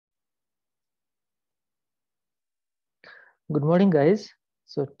Good morning, guys.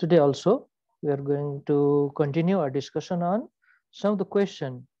 So today also we are going to continue our discussion on some of the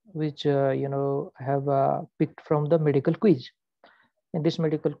question which I have picked from the medical quiz. And this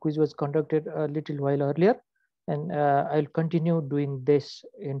medical quiz was conducted a little while earlier, and I'll continue doing this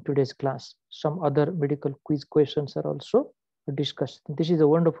in today's class. Some other medical quiz questions are also discussed. This is a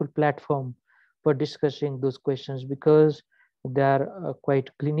wonderful platform for discussing those questions because they are quite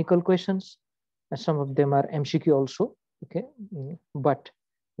clinical questions, and some of them are MCQ also. Okay, but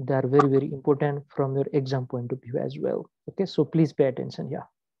they are very, very important from your exam point of view as well. Okay, so please pay attention here.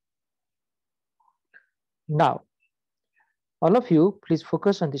 Now, all of you, please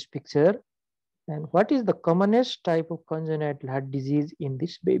focus on this picture. And what is the commonest type of congenital heart disease in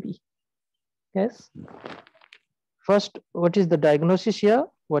this baby? Yes. First, what is the diagnosis here?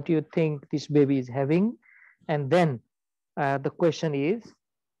 What do you think this baby is having? And then the question is,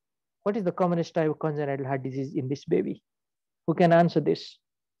 what is the commonest type of congenital heart disease in this baby? Who can answer this?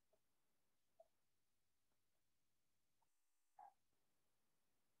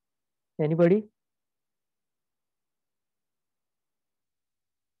 Anybody?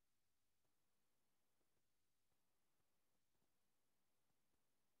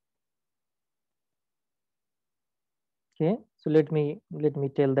 Okay, so let me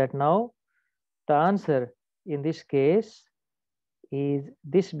tell that now. The answer in this case is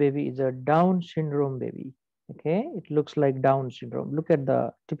this baby is a Down syndrome baby. Okay, it looks like Down syndrome. Look at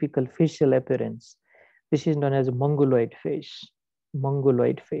the typical facial appearance. This is known as mongoloid face.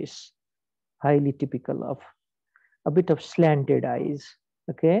 Mongoloid face, highly typical of a bit of slanted eyes.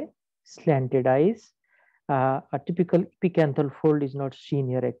 Okay, slanted eyes. A typical epicanthal fold is not seen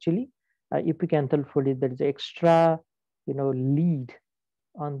here actually. Epicanthal fold is there is extra, lead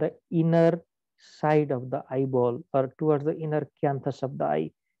on the inner side of the eyeball or towards the inner canthus of the eye,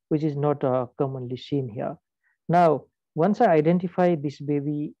 which is not commonly seen here. Now, once I identify this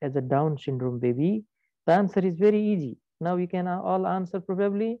baby as a Down syndrome baby, the answer is very easy. Now you can all answer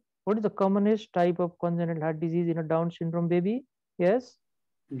probably. What is the commonest type of congenital heart disease in a Down syndrome baby? Yes?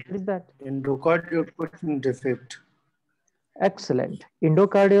 What is that? Endocardial cushion defect. Excellent.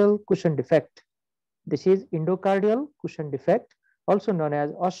 Endocardial cushion defect. This is endocardial cushion defect, also known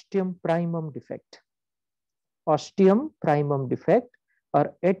as ostium primum defect. Ostium primum defect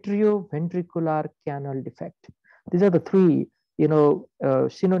or atrioventricular canal defect. These are the three,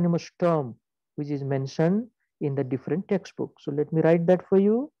 synonymous term which is mentioned in the different textbooks. So let me write that for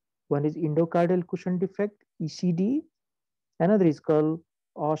you. One is endocardial cushion defect, ECD. Another is called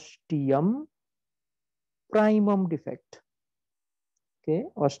ostium primum defect. Okay,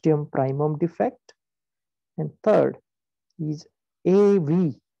 ostium primum defect. And third is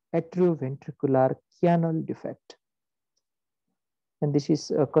AV, atrioventricular canal defect. And this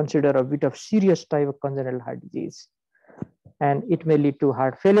is considered a bit of serious type of congenital heart disease. And it may lead to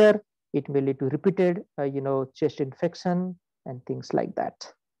heart failure. It may lead to repeated, chest infection and things like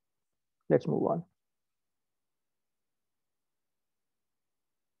that. Let's move on.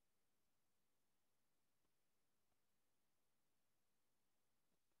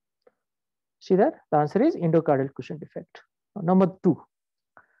 See that? The answer is endocardial cushion defect. Number 2,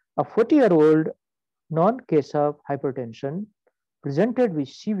 a 40-year-old non-case of hypertension presented with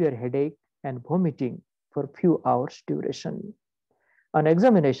severe headache and vomiting for a few hours duration. On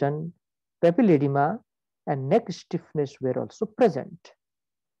examination, papilledema and neck stiffness were also present.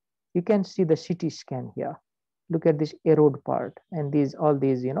 You can see the CT scan here. Look at this erode part and all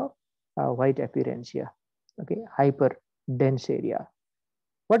these, white appearance here. Okay, hyper dense area.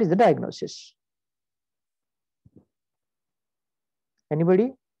 What is the diagnosis?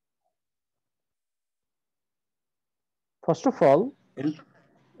 Anybody? First of all,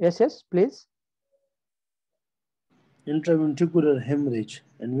 yes, please. Intraventricular hemorrhage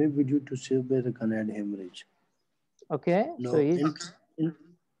and may be due to severe gonad hemorrhage. Okay, no, so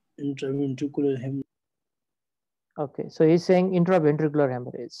intraventricular hemorrhage. Okay, so he's saying intraventricular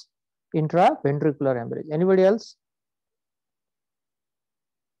hemorrhage. Intraventricular hemorrhage. Anybody else?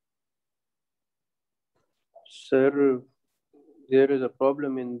 Sir, there is a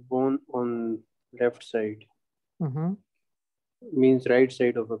problem in bone on left side. Means right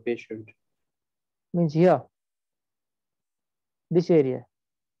side of a patient. Means here. This area.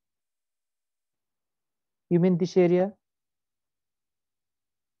 You mean this area?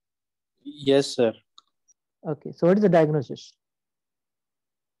 Yes, sir. Okay, so what is the diagnosis?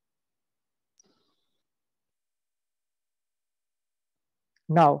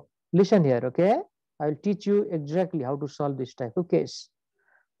 Now, listen here, okay? I'll teach you exactly how to solve this type of case.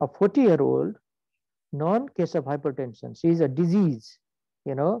 A 40-year-old non-case of hypertension. She is a disease,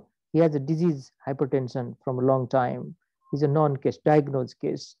 he has a disease hypertension from a long time. is a non-case, diagnosed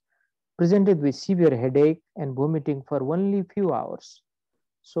case, presented with severe headache and vomiting for only few hours.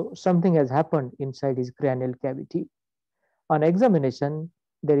 So something has happened inside his cranial cavity. On examination,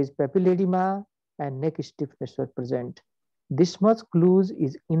 there is papilledema and neck stiffness were present. This much clues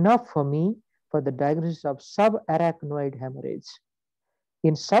is enough for me for the diagnosis of subarachnoid hemorrhage.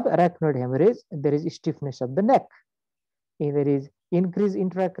 In subarachnoid hemorrhage, there is stiffness of the neck. There is increased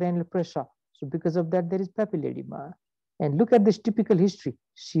intracranial pressure. So because of that, there is papilledema. And look at this typical history: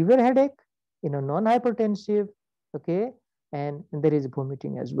 severe headache, non-hypertensive, okay, and there is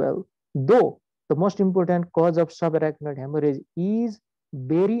vomiting as well. Though the most important cause of subarachnoid hemorrhage is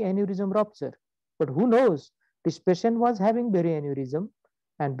Berry aneurysm rupture, but who knows? This patient was having Berry aneurysm,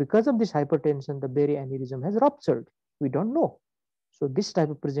 and because of this hypertension, the Berry aneurysm has ruptured. We don't know. So this type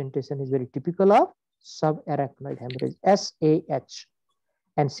of presentation is very typical of subarachnoid hemorrhage, SAH.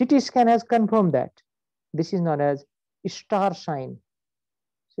 And CT scan has confirmed that. This is known as star sign.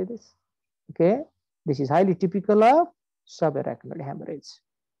 See this? Okay. This is highly typical of subarachnoid hemorrhage.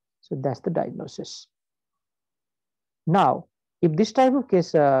 So that's the diagnosis. Now, if this type of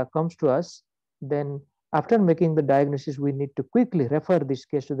case comes to us, then after making the diagnosis, we need to quickly refer this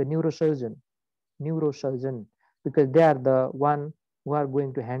case to the neurosurgeon, because they are the one who are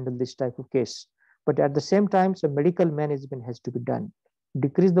going to handle this type of case. But at the same time, some medical management has to be done.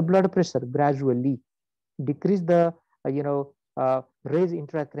 Decrease the blood pressure gradually, decrease the, raise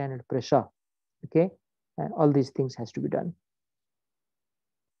intracranial pressure, okay? And all these things has to be done.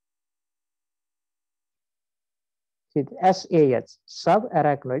 See, SAH,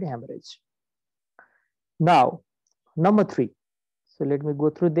 subarachnoid hemorrhage. Now, number 3. So let me go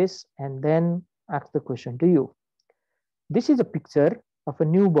through this and then ask the question to you. This is a picture of a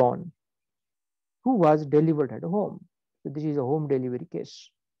newborn who was delivered at home. So this is a home delivery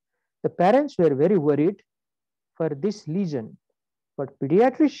case. The parents were very worried for this lesion, but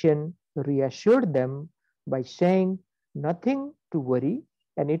pediatrician reassured them by saying nothing to worry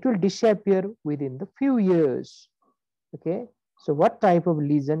and it will disappear within the few years. Okay, so what type of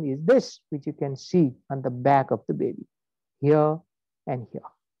lesion is this, which you can see on the back of the baby, here and here?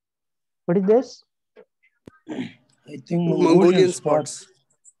 What is this? I think Mongolian spots.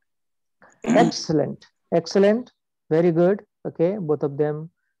 Excellent, excellent, very good. Okay, both of them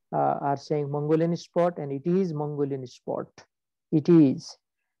are saying Mongolian spot, and it is Mongolian spot. It is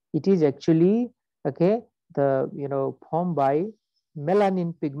actually, okay, the formed by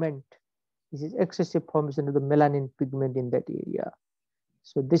melanin pigment. This is excessive formation of the melanin pigment in that area.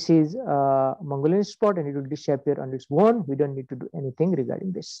 So this is Mongolian spot, and it will disappear on its own. We don't need to do anything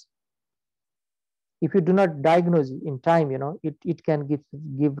regarding this. If you do not diagnose in time, it can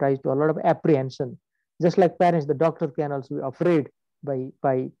give rise to a lot of apprehension. Just like parents, the doctor can also be afraid by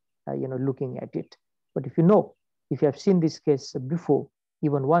looking at it. But if you have seen this case before,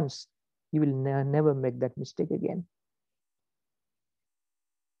 even once, you will never make that mistake again.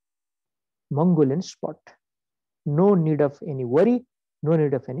 Mongolian spot. No need of any worry, no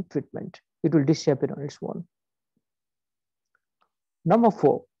need of any treatment. It will disappear on its own. Number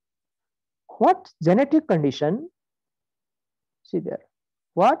 4. What genetic condition, see there,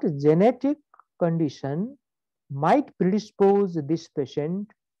 what genetic condition might predispose this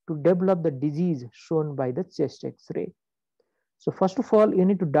patient to develop the disease shown by the chest X-ray? So first of all, you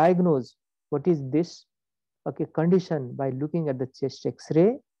need to diagnose what is this, okay, condition by looking at the chest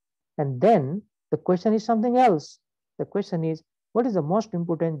X-ray. And then the question is something else. The question is, what is the most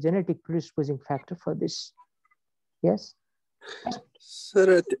important genetic predisposing factor for this? Yes?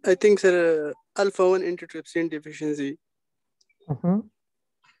 Sir, I think, sir, alpha-1 antitrypsin deficiency.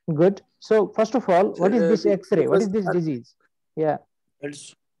 Good. So first of all, what is this X-ray? What is this disease? Yeah.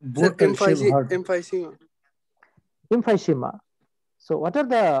 It's emphysema. Emphysema. So what are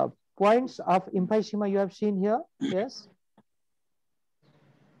the points of emphysema you have seen here? Yes.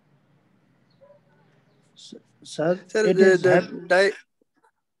 Sir,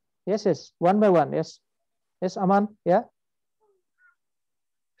 yes, one by one. Yes, Aman. Yeah.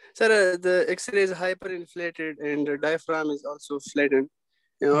 Sir, the X-ray is hyperinflated and the diaphragm is also flattened,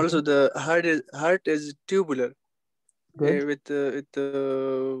 and also the heart is tubular. Good. With the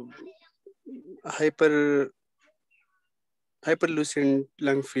hyperlucent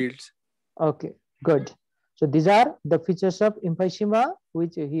lung fields. Okay, good. So these are the features of emphysema,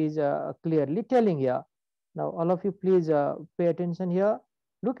 which he is clearly telling here. Now, all of you, please pay attention here.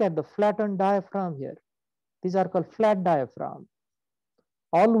 Look at the flattened diaphragm here. These are called flat diaphragm.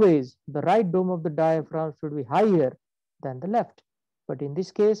 Always, the right dome of the diaphragm should be higher than the left. But in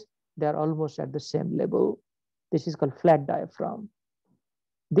this case, they are almost at the same level. This is called flat diaphragm.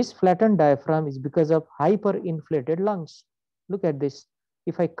 This flattened diaphragm is because of hyperinflated lungs. Look at this.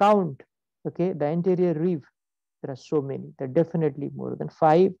 If I count, okay, the anterior rib, there are so many. There are definitely more than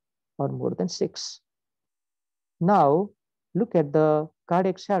 5 or more than 6. Now, look at the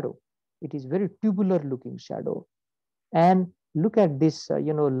cardiac shadow. It is very tubular looking shadow. And look at this,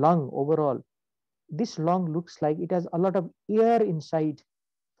 lung overall. This lung looks like it has a lot of air inside.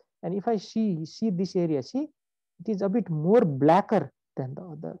 And if I see this area, see, it is a bit more blacker than the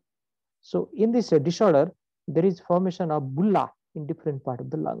other. So in this disorder, there is formation of bulla in different part of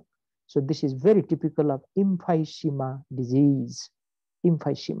the lung. So this is very typical of emphysema disease,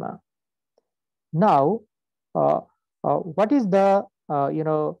 emphysema. Now, what is the,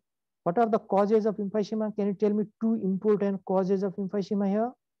 what are the causes of emphysema? Can you tell me 2 important causes of emphysema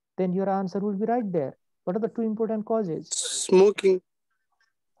here? Then your answer will be right there. What are the 2 important causes? Smoking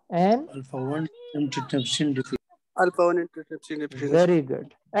And Alpha-1 antitrypsin deficiency. alpha-1 antitrypsin deficiency. Very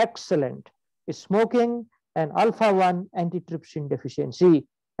good. Excellent. Smoking and alpha-1 antitrypsin deficiency.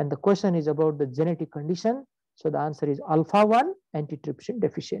 And the question is about the genetic condition. So the answer is alpha-1 antitrypsin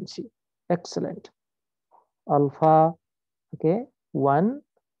deficiency. Excellent. Alpha, okay, 1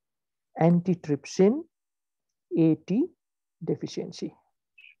 antitrypsin AT deficiency.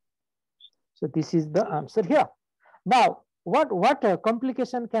 So this is the answer here. Now, what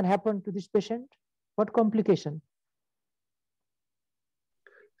complication can happen to this patient? What complication?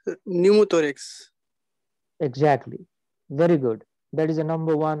 Pneumothorax. Exactly. Very good. That is the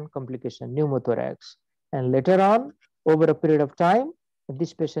number 1 complication, pneumothorax. And later on, over a period of time,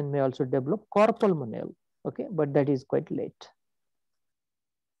 this patient may also develop cor pulmonale. Okay, but that is quite late.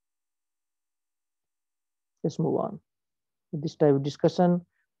 Let's move on. This type of discussion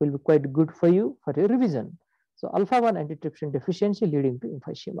will be quite good for you for your revision. So alpha-1 antitrypsin deficiency leading to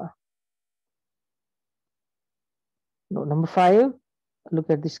emphysema. Now, number 5, look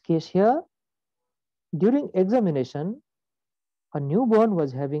at this case here. During examination, a newborn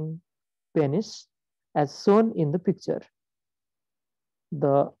was having penis as shown in the picture.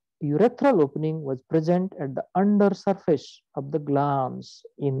 The urethral opening was present at the under surface of the glans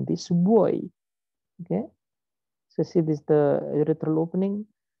in this boy. Okay, so see this, the urethral opening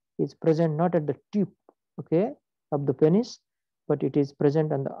is present not at the tip, okay, of the penis, but it is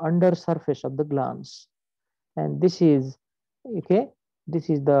present on the under surface of the glans. And this is, okay, this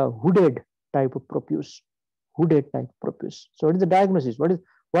is the hooded type of propuce, hooded type propuce. So what is the diagnosis?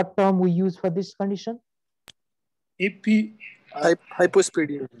 What term we use for this condition?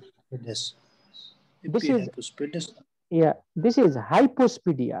 Hypospadias. Yes. This is, Hypospadias. yeah, this is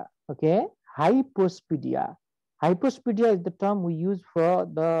hypospidia. Okay, hypospidia. Hypospidia is the term we use for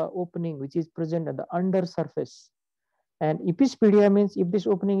the opening which is present at the under surface. And epispidia means if this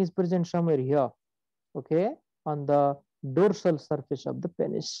opening is present somewhere here, okay, on the dorsal surface of the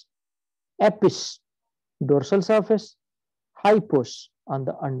penis. Epis, dorsal surface. Hypos, on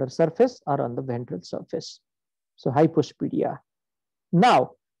the under surface or on the ventral surface. So hypospidia.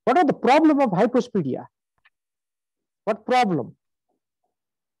 Now, what are the problem of hypospidia? What problem?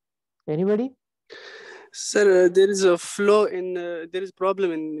 Anybody? Sir, there is a flow in there is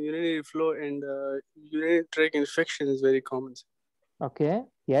problem in urinary flow, and urinary tract infection is very common. Okay,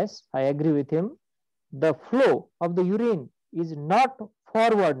 yes, I agree with him. The flow of the urine is not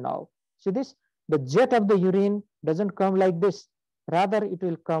forward now. See this, the jet of the urine doesn't come like this, rather it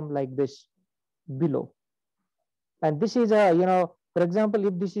will come like this below. And this is a, for example,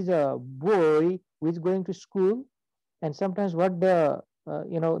 if this is a boy who is going to school, and sometimes what the,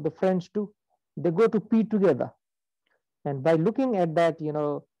 the friends do, they go to pee together. And by looking at that,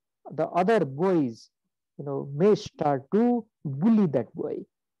 the other boys, may start to bully that boy.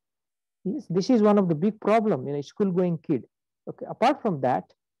 Yes, this is one of the big problem in a school going kid. Okay, apart from that,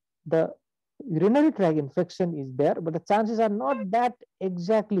 the urinary tract infection is there, but the chances are not that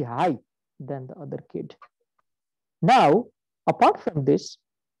exactly high than the other kid. Now, apart from this,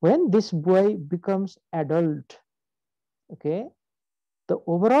 when this boy becomes adult, okay, the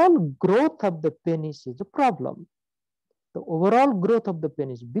overall growth of the penis is a problem. The overall growth of the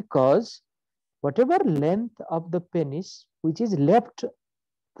penis, because whatever length of the penis which is left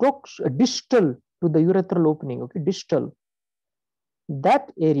distal to the urethral opening, okay, distal,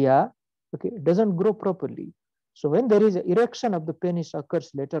 that area, okay, doesn't grow properly. So when there is an erection of the penis occurs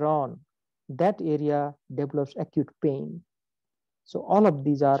later on, that area develops acute pain. So all of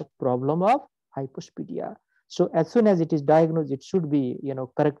these are problem of hypospidia. So as soon as it is diagnosed, it should be,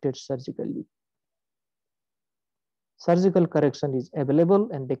 corrected surgically. Surgical correction is available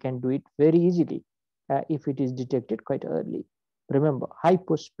and they can do it very easily if it is detected quite early. Remember,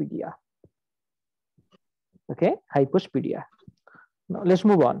 hypospidia. Okay, hypospidia. Now let's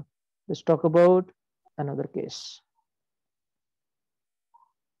move on. Let's talk about another case.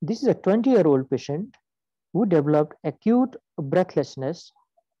 This is a 20-year-old patient who developed acute breathlessness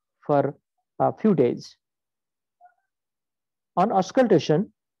for a few days. On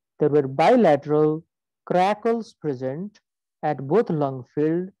auscultation, there were bilateral crackles present at both lung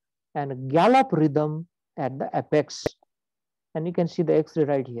field and gallop rhythm at the apex. And you can see the X-ray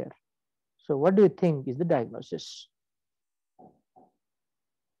right here. So what do you think is the diagnosis?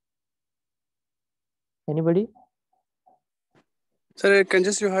 Anybody? Sir,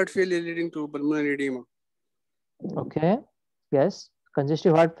 congestive heart failure leading to pulmonary edema. Okay. Yes.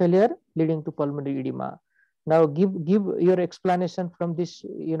 Congestive heart failure leading to pulmonary edema. Now give your explanation from this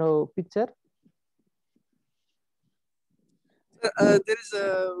picture. There is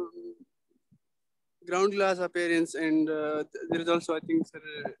a ground glass appearance, and there is also, I think, sir,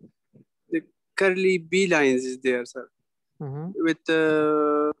 the curly B lines is there, sir, with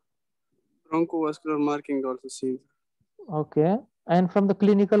bronchovascular marking also seen. Okay. And from the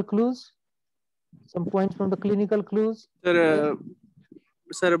clinical clues, some points from the clinical clues.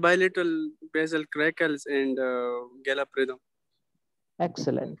 Sir, bilateral basal crackles and gallop rhythm.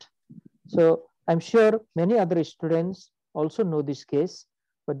 Excellent. So I'm sure many other students also know this case,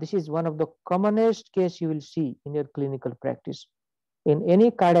 but this is one of the commonest case you will see in your clinical practice. In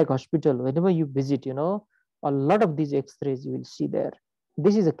any cardiac hospital, whenever you visit, a lot of these X-rays you will see there.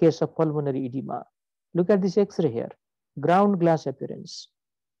 This is a case of pulmonary edema. Look at this X-ray here, ground glass appearance.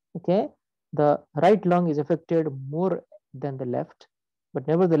 Okay, the right lung is affected more than the left, but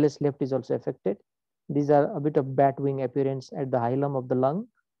nevertheless, left is also affected. These are a bit of bat wing appearance at the hilum of the lung.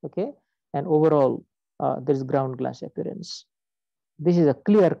 Okay, and overall, there is ground glass appearance. This is a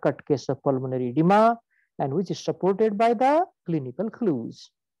clear-cut case of pulmonary edema, and which is supported by the clinical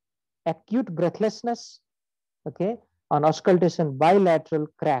clues. Acute breathlessness, okay, on auscultation, bilateral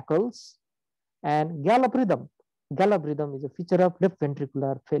crackles, and gallop rhythm. Gallop rhythm is a feature of left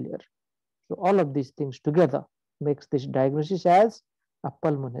ventricular failure. So all of these things together makes this diagnosis as a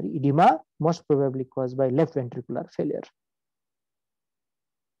pulmonary edema, most probably caused by left ventricular failure.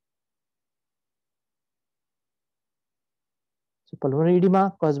 So pulmonary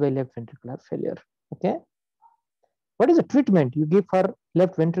edema caused by left ventricular failure. Okay. What is the treatment you give for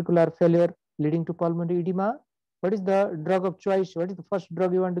left ventricular failure leading to pulmonary edema? What is the drug of choice? What is the first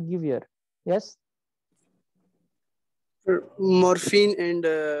drug you want to give here? Yes? Morphine and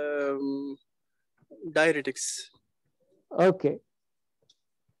diuretics. Okay.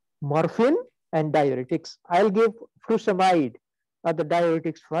 Morphine and diuretics. I'll give furosemide or the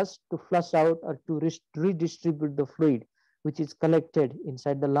diuretics first to flush out or to redistribute the fluid which is collected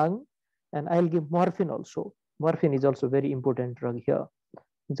inside the lung. And I'll give morphine also. Morphine is also very important drug here,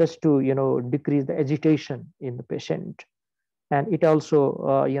 just to decrease the agitation in the patient, and it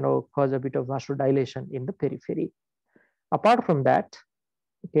also cause a bit of vasodilation in the periphery. Apart from that,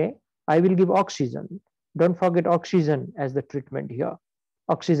 okay, I will give oxygen. Don't forget oxygen as the treatment here.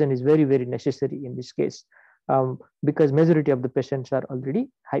 Oxygen is very, very necessary in this case because majority of the patients are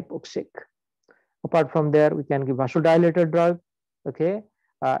already hypoxic. Apart from there, we can give vasodilator drug. Okay,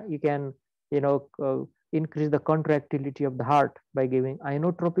 you can increase the contractility of the heart by giving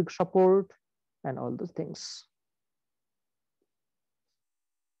inotropic support and all those things.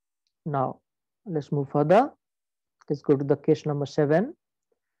 Now, let's move further. Let's go to the case number 7.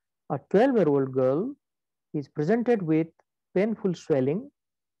 A 12-year-old girl is presented with painful swelling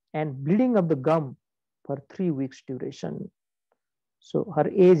and bleeding of the gum for 3 weeks duration. So her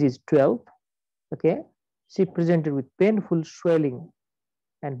age is 12. Okay, she presented with painful swelling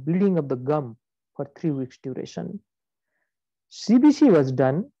and bleeding of the gum for 3 weeks duration. CBC was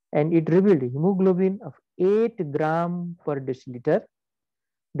done and it revealed hemoglobin of 8 gram per deciliter,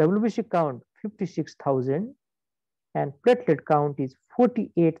 WBC count 56,000, and platelet count is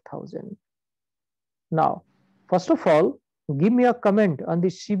 48,000. Now, first of all, give me a comment on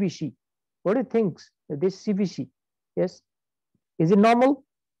this CBC. What do you think? This CBC, yes, is it normal?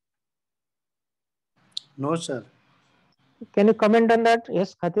 No, sir. Can you comment on that?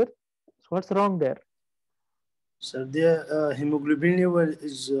 Yes, Khatir. So what's wrong there? Sir, the hemoglobin level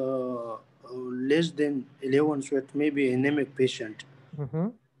is less than 11, so it may be anemic patient.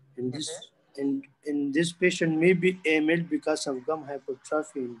 In this patient may be AML because of gum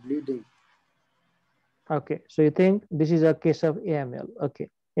hypertrophy and bleeding. Okay, so you think this is a case of AML. Okay,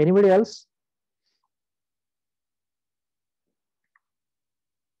 anybody else?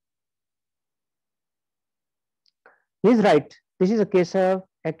 He's right. This is a case of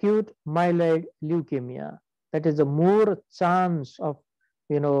acute myeloid leukemia. That is a more chance of,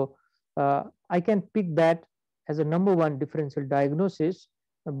 I can pick that as a #1 differential diagnosis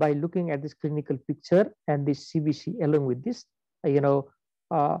by looking at this clinical picture and this CBC along with this,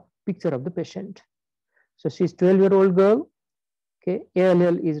 picture of the patient. So she's 12-year-old girl. Okay,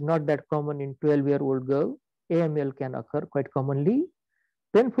 ALL is not that common in 12-year-old girl. AML can occur quite commonly.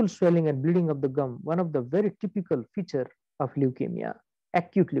 Painful swelling and bleeding of the gum, one of the very typical feature of leukemia,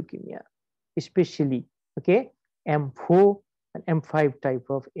 acute leukemia, especially okay, M4 and M5 type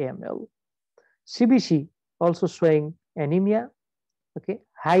of AML. CBC also showing anemia, okay,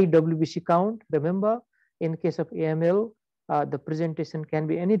 high WBC count. Remember, in case of AML, the presentation can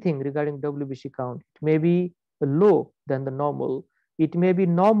be anything regarding WBC count. It may be low than the normal, it may be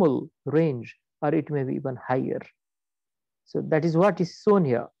normal range, or it may be even higher. So that is what is shown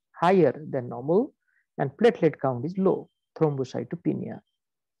here, higher than normal, and platelet count is low, thrombocytopenia.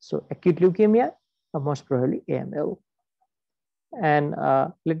 So acute leukemia, most probably AML. And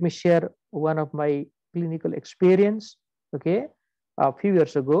let me share one of my clinical experience. Okay, a few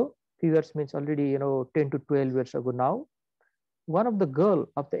years ago, few years means already 10 to 12 years ago now. One of the girl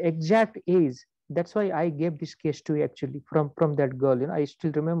of the exact age. That's why I gave this case to you actually from that girl. I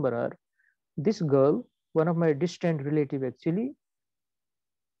still remember her. This girl, one of my distant relative actually,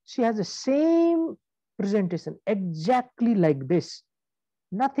 she has the same presentation exactly like this,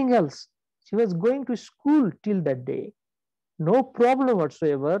 nothing else. She was going to school till that day, no problem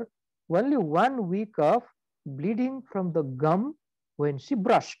whatsoever, only 1 week of bleeding from the gum when she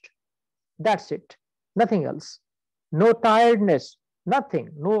brushed. That's it, nothing else. No tiredness, nothing,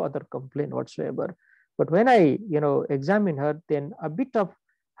 no other complaint whatsoever. But when I examine her, then a bit of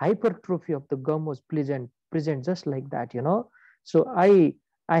hypertrophy of the gum was present just like that. So I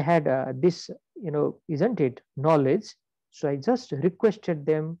had this isn't it, knowledge. So I just requested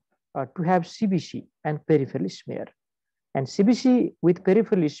them to have CBC and peripheral smear, and CBC with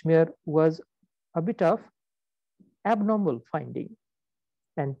peripheral smear was a bit of abnormal finding,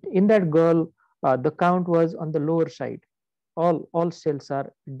 and in that girl the count was on the lower side. All cells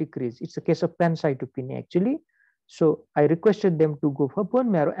are decreased. It's a case of pancytopenia actually. So I requested them to go for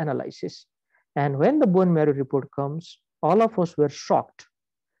bone marrow analysis, and when the bone marrow report comes, all of us were shocked.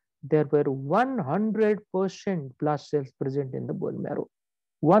 There were 100% blast cells present in the bone marrow.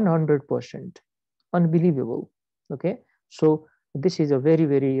 100%, unbelievable. Okay, so this is a very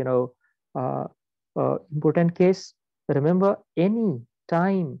important case. Remember, any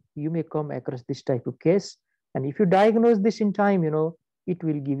time you may come across this type of case, and if you diagnose this in time, it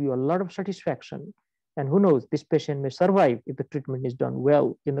will give you a lot of satisfaction. And who knows, this patient may survive if the treatment is done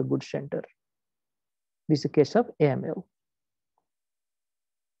well in a good center. This is a case of AML.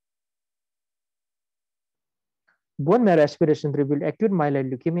 Bone marrow aspiration revealed acute myeloid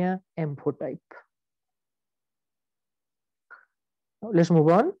leukemia, M4 type. Now let's move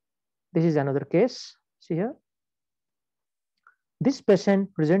on. This is another case. See here. This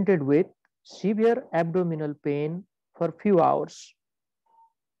patient presented with severe abdominal pain for few hours.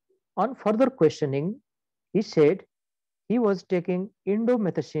 On further questioning, he said he was taking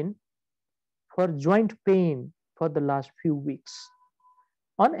indomethacin for joint pain for the last few weeks.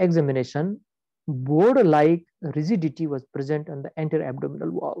 On examination, board-like rigidity was present on the anterior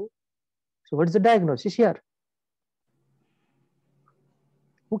abdominal wall. So what is the diagnosis here?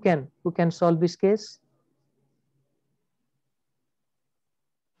 Who can solve this case?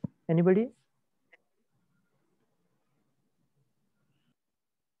 Anybody?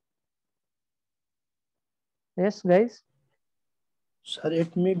 Yes, guys? Sir,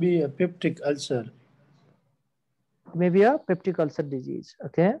 it may be a peptic ulcer. Maybe a peptic ulcer disease.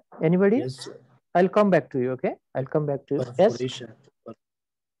 Okay. Anybody? Yes, sir. I'll come back to you. Okay. I'll come back to you. Perforation.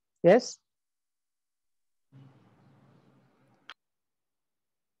 Yes.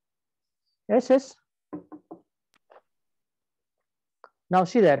 Yes. Yes. Now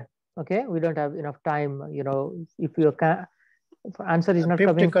see there. Okay. We don't have enough time. If you can, if answer is not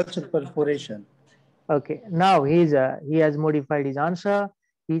coming. Peptic ulcer perforation. Okay. Now he has modified his answer.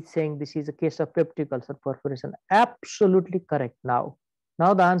 He's saying this is a case of peptic ulcer perforation. Absolutely correct. Now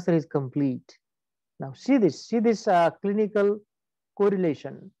the answer is complete. Now see this clinical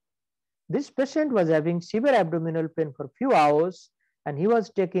correlation. This patient was having severe abdominal pain for a few hours, and he was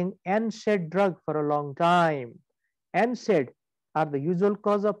taking NSAID drug for a long time. NSAID are the usual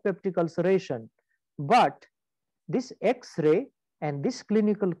cause of peptic ulceration, but this X-ray and this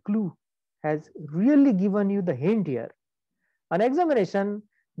clinical clue has really given you the hint here. On examination,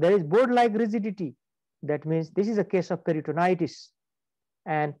 there is board-like rigidity. That means this is a case of peritonitis,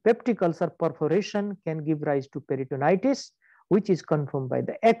 and peptic ulcer perforation can give rise to peritonitis, which is confirmed by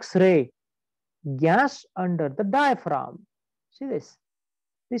the X-ray. Gas under the diaphragm. See this?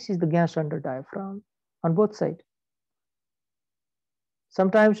 This is the gas under diaphragm on both sides.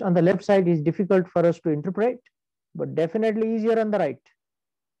 Sometimes on the left side is difficult for us to interpret, but definitely easier on the right.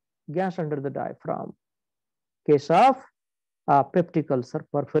 gas under the diaphragm. Case of peptic ulcer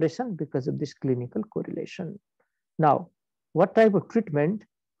perforation because of this clinical correlation. Now, what type of treatment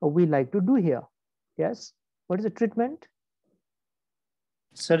we like to do here? Yes, what is the treatment?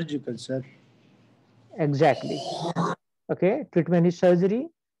 Surgical, sir. Exactly. Okay, treatment is surgery.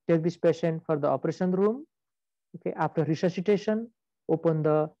 Take this patient for the operation room. Okay, after resuscitation, open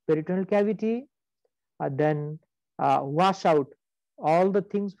the peritoneal cavity, then wash out all the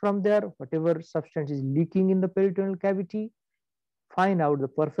things from there, whatever substance is leaking in the peritoneal cavity, find out the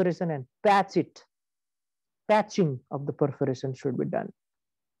perforation and patch it. Patching of the perforation should be done.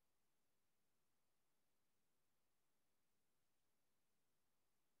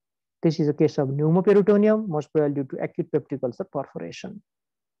 This is a case of pneumoperitoneum, most probably due to acute peptic ulcer perforation.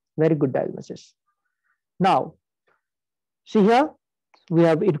 Very good diagnosis. Now, see here, we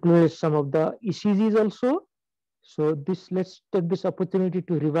have included some of the ECGs also. So let's take this opportunity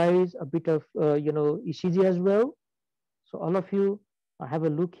to revise a bit of ECG as well. So all of you have a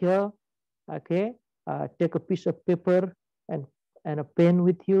look here. Okay, take a piece of paper and a pen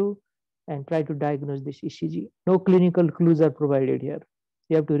with you and try to diagnose this ECG. No clinical clues are provided here.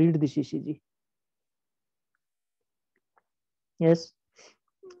 You have to read this ECG. Yes,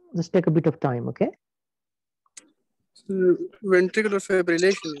 just take a bit of time. Okay. Ventricular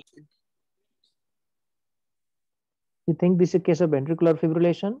fibrillation. You think this is a case of ventricular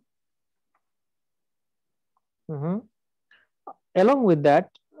fibrillation? Along with that,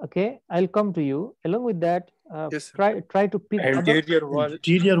 okay, I'll come to you. Along with that, yes, try to pick anterior wall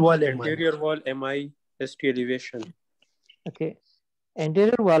MI, ST elevation. Okay,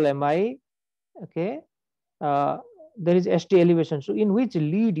 anterior wall MI. Okay, there is ST elevation. So in which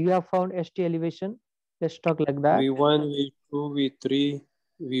lead you have found ST elevation? Let's talk like that. V1, V2, V3,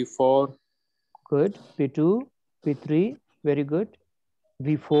 V4. Good. V2, V3, very good.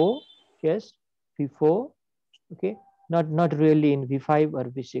 V4, yes, V4. Okay, not really in V5 or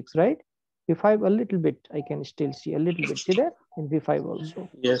V6, right? V5 a little bit, I can still see a little bit. See there in V5 also.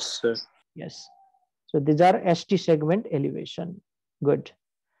 Yes, sir. Yes. So these are ST segment elevation. Good.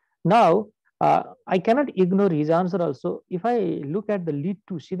 Now, I cannot ignore his answer also. If I look at the lead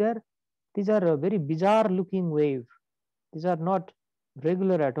 2, see there, these are a very bizarre looking wave. These are not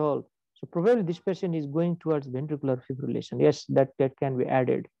regular at all. So probably this patient is going towards ventricular fibrillation. Yes, that can be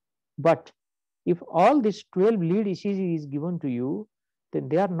added. But if all this 12 lead ECG is given to you, then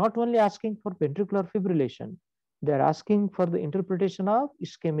they are not only asking for ventricular fibrillation, they are asking for the interpretation of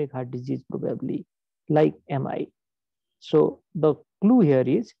ischemic heart disease, probably like MI. So the clue here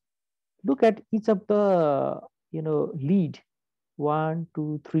is look at each of the lead 1,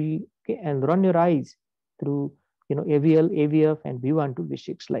 2, 3, okay, and run your eyes through AVL, AVF, and V1 to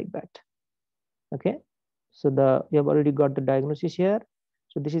V6 like that. Okay, so you have already got the diagnosis here.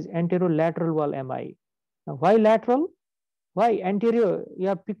 So this is anterolateral wall MI. Now, why lateral? Why anterior? You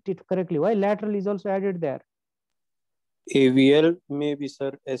have picked it correctly. Why lateral is also added there? AVL, maybe,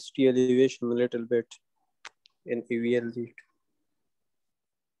 sir. ST elevation a little bit in AVL lead.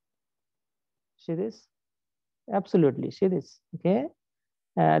 See this? Absolutely. See this? Okay.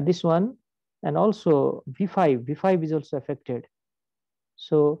 This one, and also V5. V5 is also affected.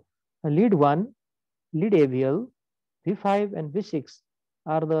 So lead 1, lead AVL, V5 and V6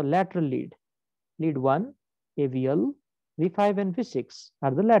 are the lateral lead. Lead 1, AVL, V5 and V6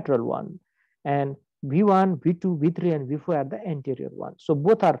 are the lateral one. And V1, V2, V3 and V4 are the anterior one. So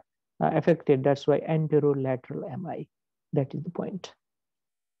both are affected. That's why anterolateral MI. That is the point.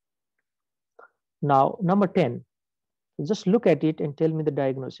 Now, number 10. Just look at it and tell me the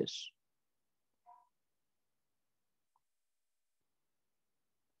diagnosis.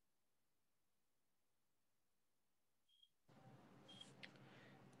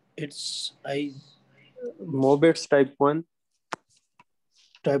 It's Mobitz type 1.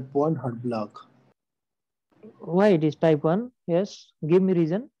 Type 1 heart block. Why it is type 1? Yes, give me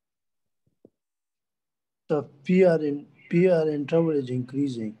reason. The PR interval is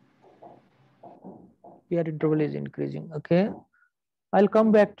increasing. PR interval is increasing. Okay. I'll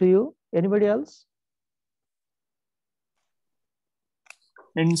come back to you. Anybody else?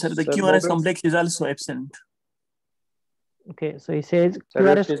 And sir, the QRS complex is also absent. Okay, so he says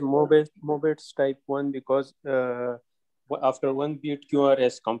QRS is Mobitz type 1 because after one beat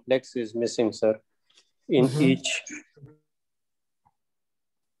QRS complex is missing, sir, in each.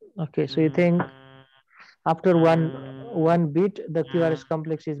 Okay, so you think after one beat the QRS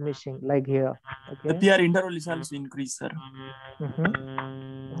complex is missing, like here. Okay. The PR interval is also increased, sir.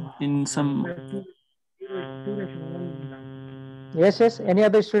 In some. Yes. Any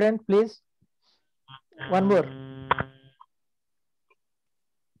other student, please? One more.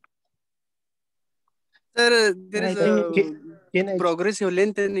 Sir, there I is think a Can I? progressive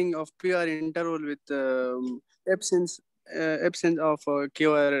lengthening of PR interval with absence of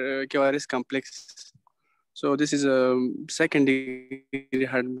QRS complex. So this is a second degree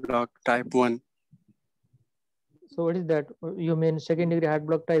heart block type 1. so. What is that? You mean second degree heart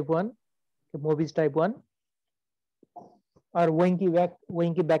block type 1, Mobius type 1, or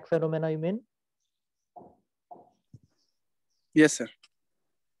Wenke back phenomena? You mean? Yes, sir.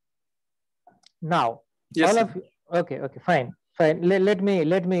 Now, Yes, all sir. of you, okay, fine. Let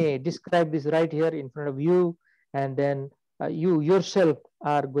me describe this right here in front of you, and then you yourself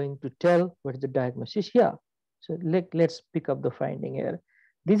are going to tell what is the diagnosis here. So let's pick up the finding here.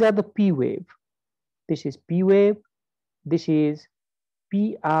 These are the P wave. This is P wave. This is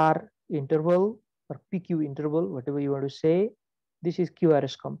PR interval or PQ interval, whatever you want to say. This is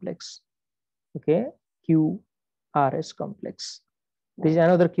QRS complex. Okay, QRS complex. This is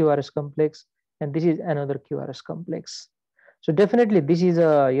another QRS complex, and this is another QRS complex. So definitely this is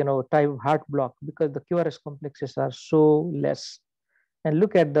a type of heart block because the QRS complexes are so less. And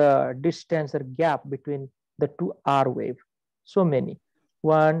look at the distance or gap between the two R wave. So many.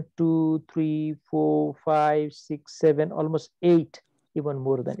 1, 2, 3, 4, 5, 6, 7, almost 8, even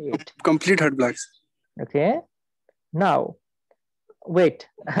more than 8. Complete heart blocks. Okay. Now, wait,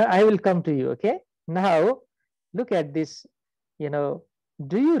 I will come to you. Okay. Now, look at this. Do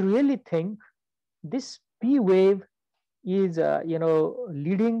you really think this P wave is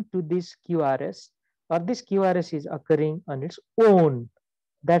leading to this QRS, or this QRS is occurring on its own?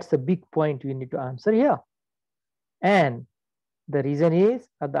 That's the big point you need to answer here. And the reason is,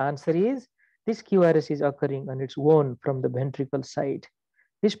 or the answer is, this QRS is occurring on its own from the ventricle side.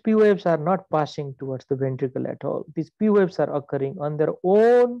 These P waves are not passing towards the ventricle at all. These P waves are occurring on their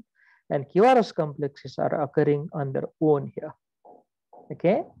own, and QRS complexes are occurring on their own here.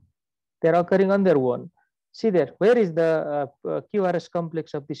 Okay, they're occurring on their own. See there, where is the QRS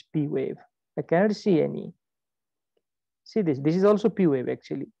complex of this P wave? I cannot see any. See this, this is also P wave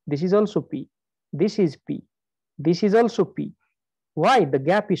actually. This is also P. This is P. This is also P. Why the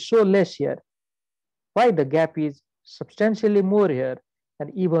gap is so less here? Why the gap is substantially more here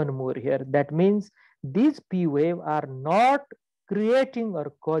and even more here? That means these P wave are not creating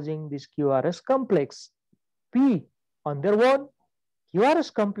or causing this QRS complex. P on their own,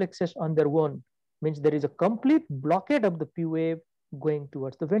 QRS complexes on their own, means there is a complete blockade of the P wave going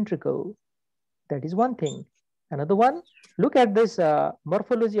towards the ventricle. That is one thing. Another one, look at this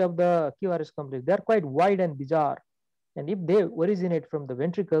morphology of the QRS complex. They are quite wide and bizarre. And if they originate from the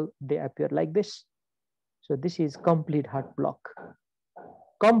ventricle, they appear like this. So this is complete heart block.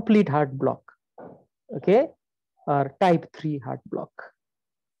 Complete heart block. Okay, or type 3 heart block.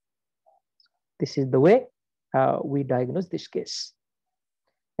 This is the way we diagnose this case.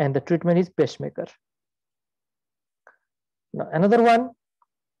 And the treatment is pacemaker. Now another one,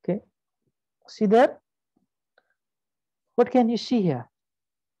 okay, see there? What can you see here?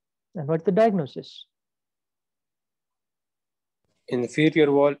 And what's the diagnosis?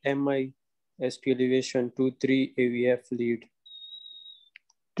 Inferior wall MI, ST elevation 2, 3, AVF lead.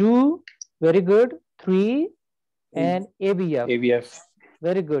 2, very good. 3, and AVF. AVF.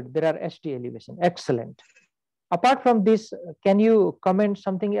 Very good. There are ST elevation. Excellent. Apart from this, can you comment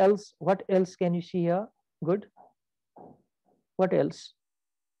something else? What else can you see here? Good. What else?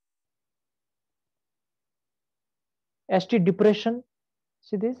 ST depression.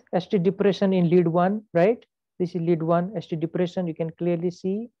 See this? ST depression in lead 1, right? This is lead 1, ST depression. You can clearly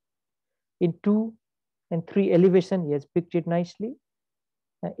see. In 2 and 3 elevation, he has picked it nicely.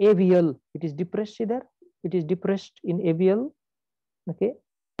 AVL, it is depressed. See there? It is depressed in AVL. Okay.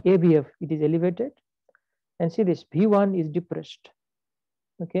 AVF, it is elevated. And see this, V1 is depressed.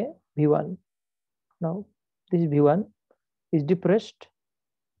 Okay, V1. Now, this V1 is depressed.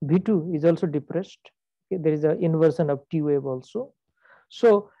 V2 is also depressed. Okay, there is an inversion of T wave also.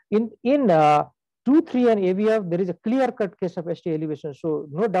 So in 2, 3 and AVF, there is a clear-cut case of ST elevation. So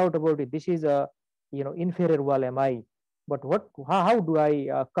no doubt about it. This is a inferior wall MI. But how do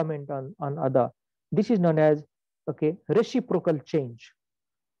I comment on other? This is known as reciprocal change.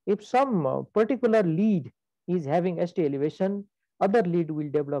 If some particular lead is having ST elevation, other lead will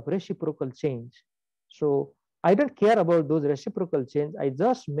develop reciprocal change. So I don't care about those reciprocal change. I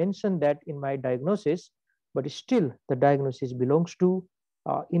just mentioned that in my diagnosis, but still the diagnosis belongs to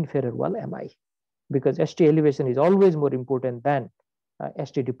inferior wall MI, because ST elevation is always more important than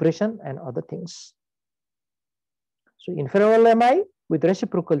ST depression and other things. So inferior wall MI with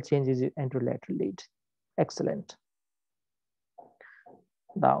reciprocal change is anterolateral lead. Excellent.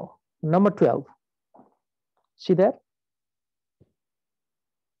 Now, number 12. See there?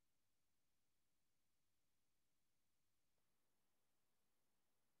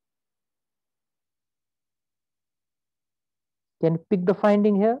 Can you pick the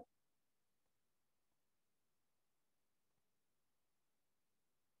finding here?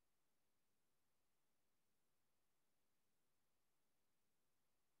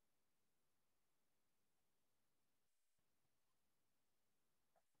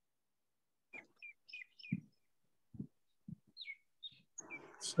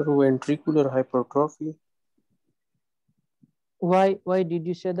 So ventricular hypertrophy. Why did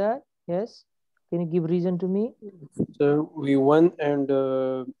you say that? Yes. Can you give reason to me? So V1 and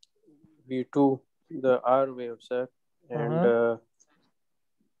V2, the R wave, sir, and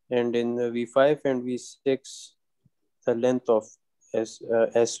in the V5 and V6, the length of S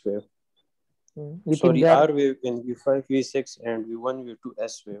wave. You Sorry, think that, R wave in V5, V6, and V1, V2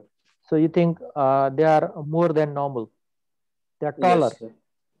 S wave. so you think they are more than normal? They are taller. Yes, sir.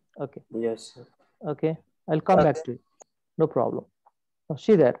 Okay. Yes, sir. Okay. I'll come back to it. No problem. Now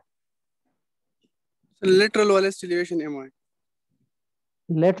see there. So lateral wall ST elevation MI.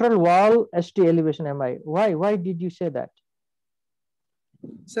 Lateral wall ST elevation MI. Why did you say that?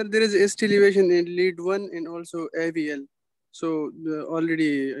 Sir, there is ST elevation in lead 1 and also AVL. So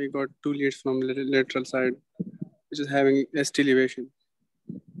already I got 2 leads from lateral side, which is having ST elevation.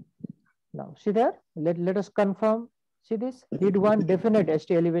 Now see there. Let us confirm. See this lead 1 definite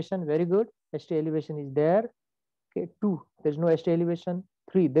ST elevation. Very good. ST elevation is there. Okay. 2, there's no ST elevation.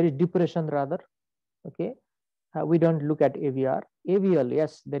 3, there is depression rather. Okay. We don't look at AVR. AVL,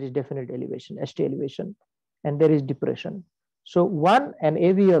 yes, there is definite elevation, ST elevation, and there is depression. So 1 and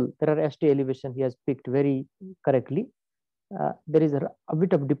AVL, there are ST elevation. He has picked very correctly. There is a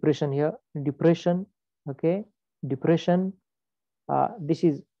bit of depression here. Depression, okay, depression. This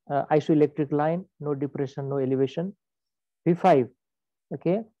is isoelectric line. No depression, no elevation. V5,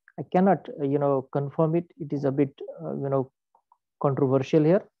 okay. I cannot, confirm it. It is a bit, controversial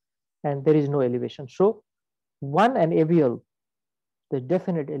here, and there is no elevation. So 1 and AVL, the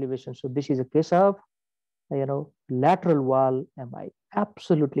definite elevation. So this is a case of, lateral wall MI.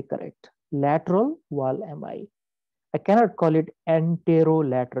 Absolutely correct. Lateral wall MI. I cannot call it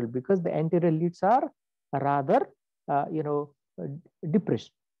anterolateral because the anterior leads are rather,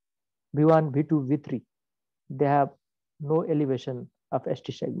 depressed. V1, V2, V3. They have no elevation of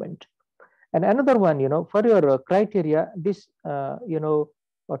ST segment. And another one, for your criteria, this,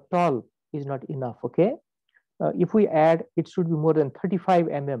 tall is not enough. Okay. If we add, it should be more than 35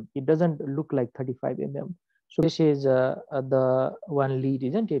 mm. It doesn't look like 35 mm. So this is the one lead,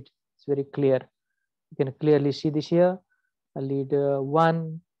 isn't it? It's very clear. You can clearly see this here. Lead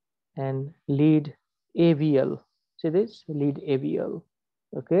 1 and lead AVL. See this? Lead AVL.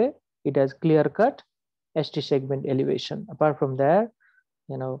 Okay. It has clear cut ST segment elevation. Apart from that,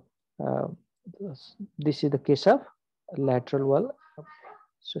 this is the case of lateral wall.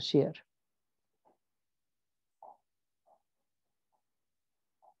 So here.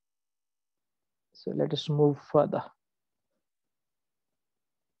 So let us move further.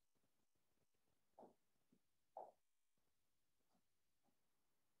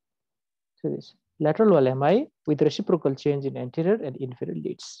 So this lateral wall MI with reciprocal change in anterior and inferior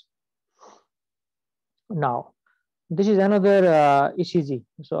leads. Now, this is another ECG.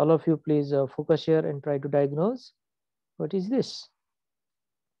 So all of you please focus here and try to diagnose. What is this?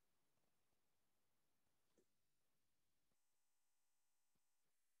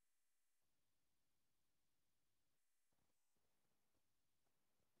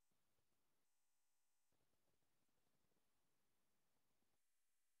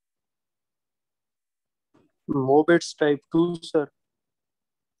 Mobitz type 2, sir.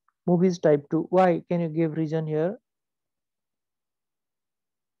 Movies type 2. Why? Can you give reason here?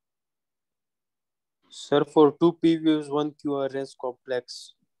 Sir, for 2 PVs, 1 QRS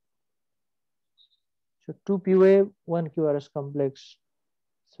complex. So 2 PUA, 1 QRS complex.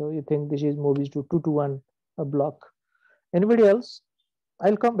 So you think this is movies to 2 to 1 a block. Anybody else?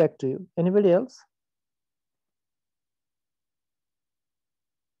 I'll come back to you. Anybody else?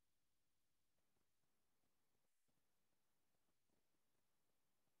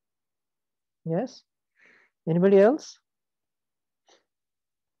 Yes. Anybody else?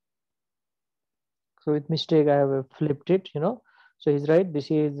 So with mistake, I have flipped it, So he's right.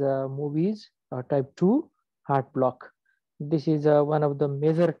 This is movies type 2 heart block. This is one of the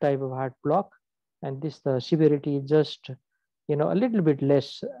major type of heart block. And this the severity is just, a little bit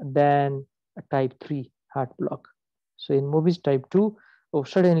less than a type 3 heart block. So in movies type 2,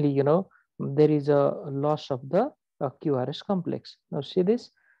 suddenly, there is a loss of the QRS complex. Now see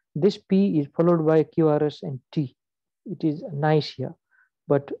this. This P is followed by QRS and T. It is nice here.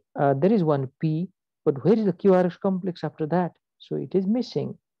 But there is one P, but where is the QRS complex after that? So it is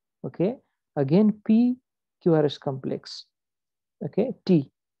missing. Okay. Again, P QRS complex. Okay,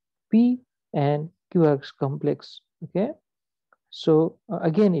 T, P and QRS complex. Okay, so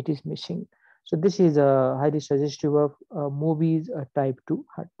again it is missing. So this is highly suggestive of Mobius type 2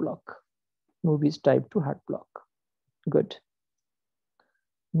 heart block. Mobius type 2 heart block. Good.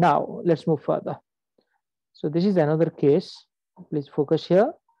 Now let's move further. So this is another case. Please focus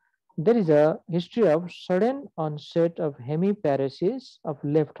here. There is a history of sudden onset of hemiparesis of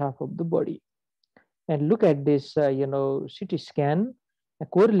left half of the body. And look at this, CT scan,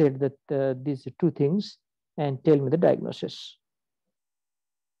 correlate these two things and tell me the diagnosis.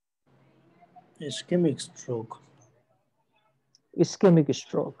 Ischemic stroke. Ischemic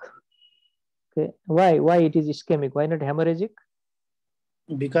stroke. Okay, why it is ischemic? Why not hemorrhagic?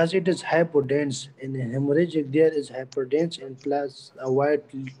 Because it is hypodense. In hemorrhagic, there is hyperdense and plus a white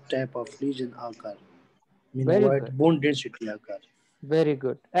type of lesion occur. Mean a Very white good. bone density occur. Very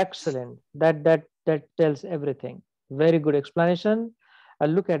good. Excellent. That tells everything. Very good explanation. I'll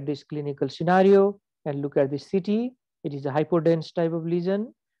look at this clinical scenario and look at the CT. It is a hypodense type of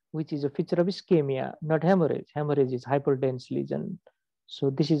lesion, which is a feature of ischemia, not hemorrhage. Hemorrhage is hyperdense lesion. So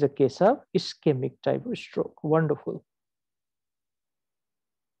this is a case of ischemic type of stroke. Wonderful.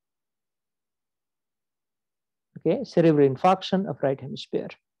 Okay, cerebral infarction of right hemisphere.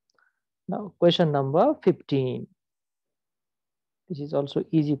 Now, question number 15. This is also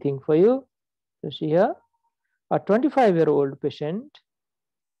easy thing for you. So see here, a 25-year-old patient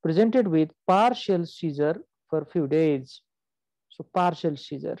presented with partial seizure for a few days. So partial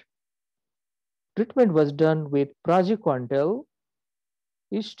seizure. Treatment was done with praziquantel,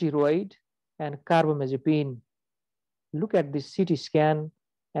 steroid, and carbamazepine. Look at this CT scan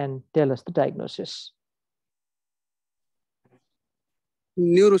and tell us the diagnosis.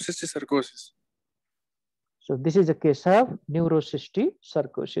 Neurocystic sarcosis. So this is a case of neurocystic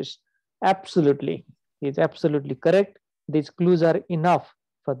sarcosis. Absolutely, it's absolutely correct. These clues are enough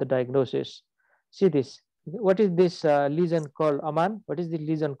for the diagnosis. See this. What is this lesion called, Aman? What is the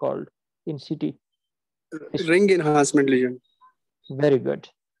lesion called in CT? Ring enhancement lesion. Very good.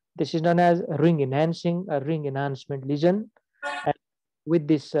 This is known as ring enhancing or ring enhancement lesion. And with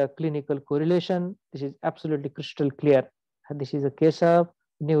this clinical correlation, this is absolutely crystal clear. And this is a case of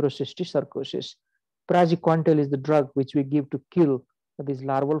neurocystic sarcosis. Praziquantel is the drug which we give to kill this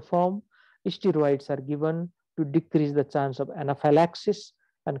larval form. Steroids are given to decrease the chance of anaphylaxis,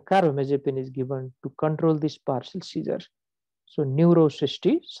 and carbamazepine is given to control this partial seizure. So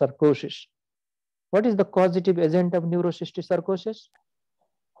neurocystic sarcosis. What is the causative agent of neurocystic sarcosis?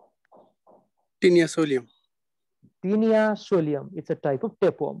 Tinea solium. Tinea solium. It's a type of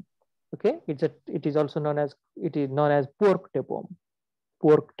tapeworm. Okay, it is also known as pork tapeworm.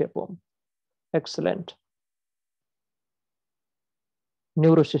 Pork tapeworm. Excellent.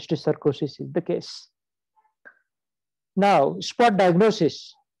 Neurocystic sarcosis is the case. Now, spot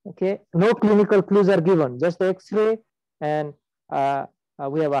diagnosis. Okay, no clinical clues are given, just the X-ray, and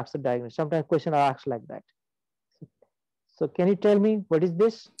we have asked the diagnosis. Sometimes questions are asked like that. So, can you tell me what is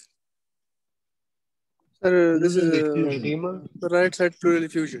this? Sir, this is the right side pleural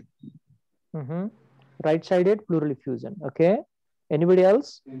effusion. Right-sided pleural effusion. Okay. Anybody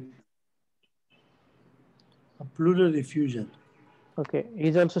else? A pleural effusion. Okay.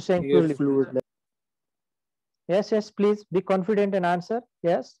 He's also saying pleural effusion. Yes, yes, please be confident and answer.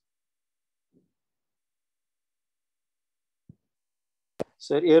 Yes.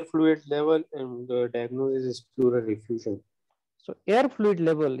 Sir, air fluid level and the diagnosis is pleural effusion. So air fluid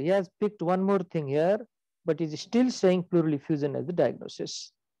level, he has picked one more thing here, but he's still saying pleural effusion as the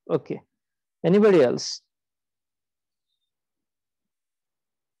diagnosis. Okay. Anybody else?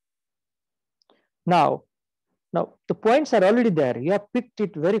 Now the points are already there. You have picked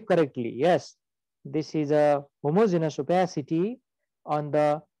it very correctly. Yes, this is a homogeneous opacity on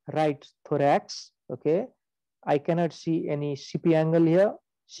the right thorax. Okay, I cannot see any CP angle here.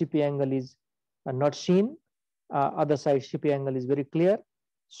 CP angle is not seen. Other side CP angle is very clear.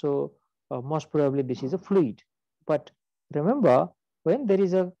 So most probably this is a fluid. But remember, when there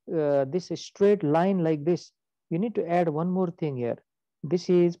is a this straight line like this, you need to add one more thing here. This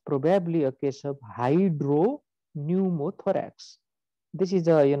is probably a case of hydropneumothorax. This is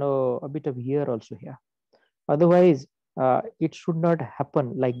a bit of here also here. Otherwise, it should not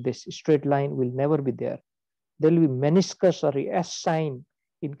happen like this. Straight line will never be there. There will be meniscus or S sign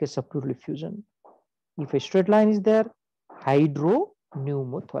in case of pleural effusion. If a straight line is there,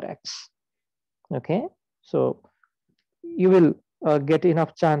 hydropneumothorax. Okay, so you will get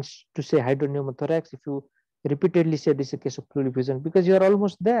enough chance to say hydropneumothorax if you repeatedly say this is a case of pleural effusion, because you are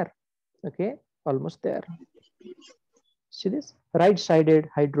almost there. Okay, almost there. See this right-sided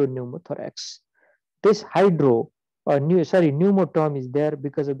hydropneumothorax. This hydro or pneumotom is there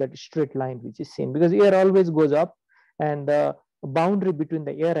because of that straight line which is seen, because air always goes up and the boundary between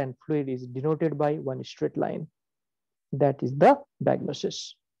the air and fluid is denoted by one straight line. That is the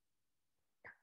diagnosis.